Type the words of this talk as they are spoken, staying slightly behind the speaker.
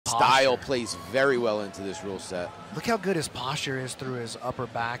style plays very well into this rule set. Look how good his posture is through his upper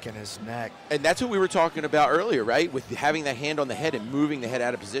back and his neck. And that's what we were talking about earlier, right? With having that hand on the head and moving the head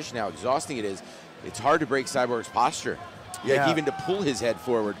out of position, how exhausting it is. It's hard to break Cyborg's posture. Yeah. Like even to pull his head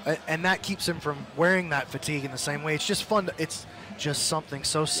forward. And that keeps him from wearing that fatigue in the same way. It's just fun. It's just something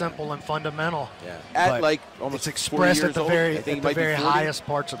so simple and fundamental. Yeah. At like almost it's expressed at the very highest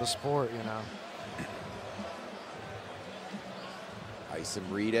parts of the sport, you know. Haisam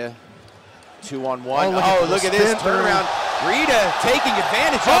Rida, 2-on-1. Oh, look at this turnaround. Rida taking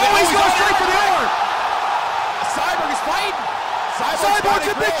advantage of it. Oh, he's going straight for the arm. Cyborg is fighting. Cyborg's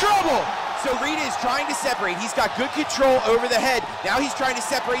in big trouble. So Rida is trying to separate. He's got good control over the head. Now he's trying to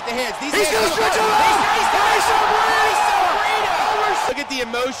separate the hands. He's going to stretch it out. Look at the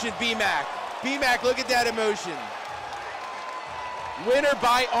emotion, B-Mac. B-Mac, look at that emotion. Winner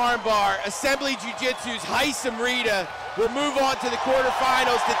by armbar. Assembly Jiu-Jitsu's Haisam Rida will move on to the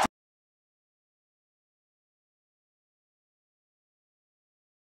quarterfinals to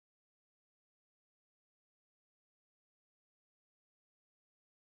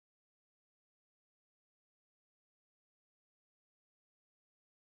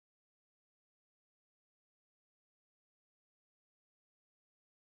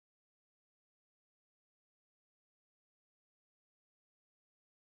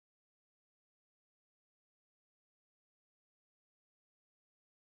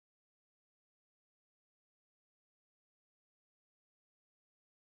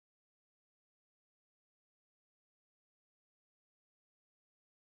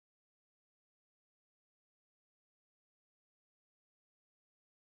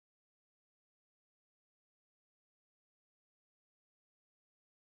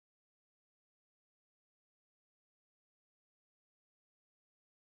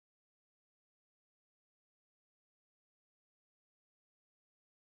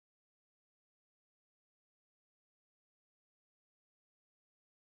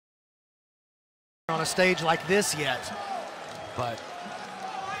on a stage like this yet, but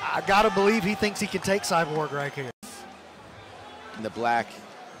I gotta believe he thinks he can take Cyborg right here. in the black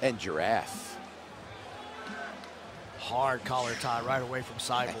and giraffe. Hard collar tie right away from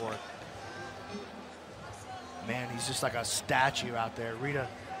Cyborg. Man, he's just like a statue out there. Rida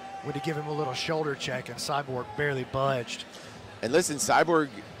would have given him a little shoulder check, and Cyborg barely budged. And listen, Cyborg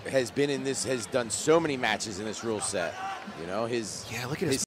has been in this, has done so many matches in this rule set. You know, his look at his